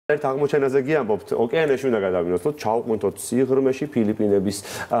ერთ აღმოჩენაზე გიამბობთ, ოკეანეში უნდა გადავინოთ, ჩავყვინთოთ სიღრმეში ფილიპინების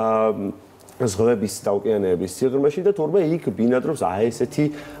ზღვების და ოკეანეების სიღრმეში და თურმე იქ ბინადრობს ესეთი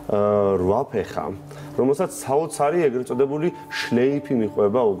რვაფეხა, რომელსაც საოცარი ეგრეთ წოდებული შლეიფი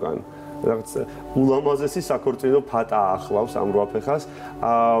მიყვება უკან. რაღაც ულამაზესი საქორწინო ფატა ახლავს ამ რვაფეხას.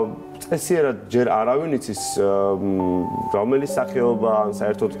 წესიერად ჯერ არავინ იცის რომელი სახეობა ან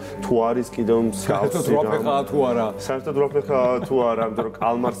საერთოდ თუ არის კიდევ მსგავსი რვაფეხაა თუ არა. საერთოდ რვაფეხაა თუ არა, იმიტომ რომ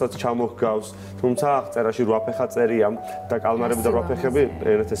კალმარსაც ჩამოჰგავს, თუმცა აღწერაში რვაფეხა წერია და კალმარები და რვაფეხები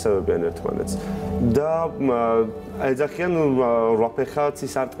ერთესებებიან ერთმანეთს. და ეძახიან რვაფეხა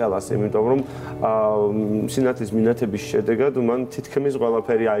ცისარტყელას, იმიტომ რომ სინათლის მინათების შედეგად მან თითქმის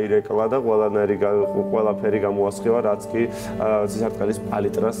ყველაფერი აირეკლა და ყველაფერი გამოასხივა, რაც კი ცისარტყელის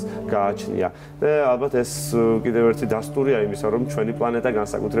პალიტრას გააჩნია. და ალბათ ეს კიდევ ერთი დასტურია იმისა, რომ ჩვენი პლანეტა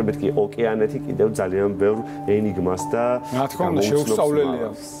განსაკუთრებით კი ოკეანეთი კიდევ ძალიან ბევრ ენიგმას და რა თქმა უნდა შეუსწავლელია.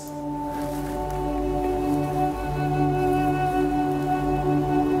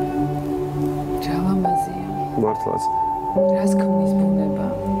 ჯალამაზია. მართლაც. რას ქმნის ბუნება?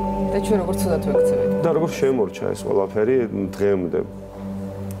 და ჩვენ როგორ ცუდად ვექცევით? და როგორ შემორჩა ეს ყველაფერი დღემდე?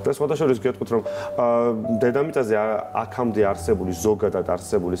 და სხვადასხვა გეტყვით რომ დედამიწაზე აქამდე არსებული ზოგადად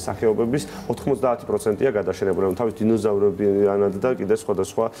არსებული სახეობების 90%-ია გადაშენებული, თავის დინოზავრებიანად და კიდე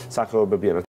სხვადასხვა სახეობებიანად.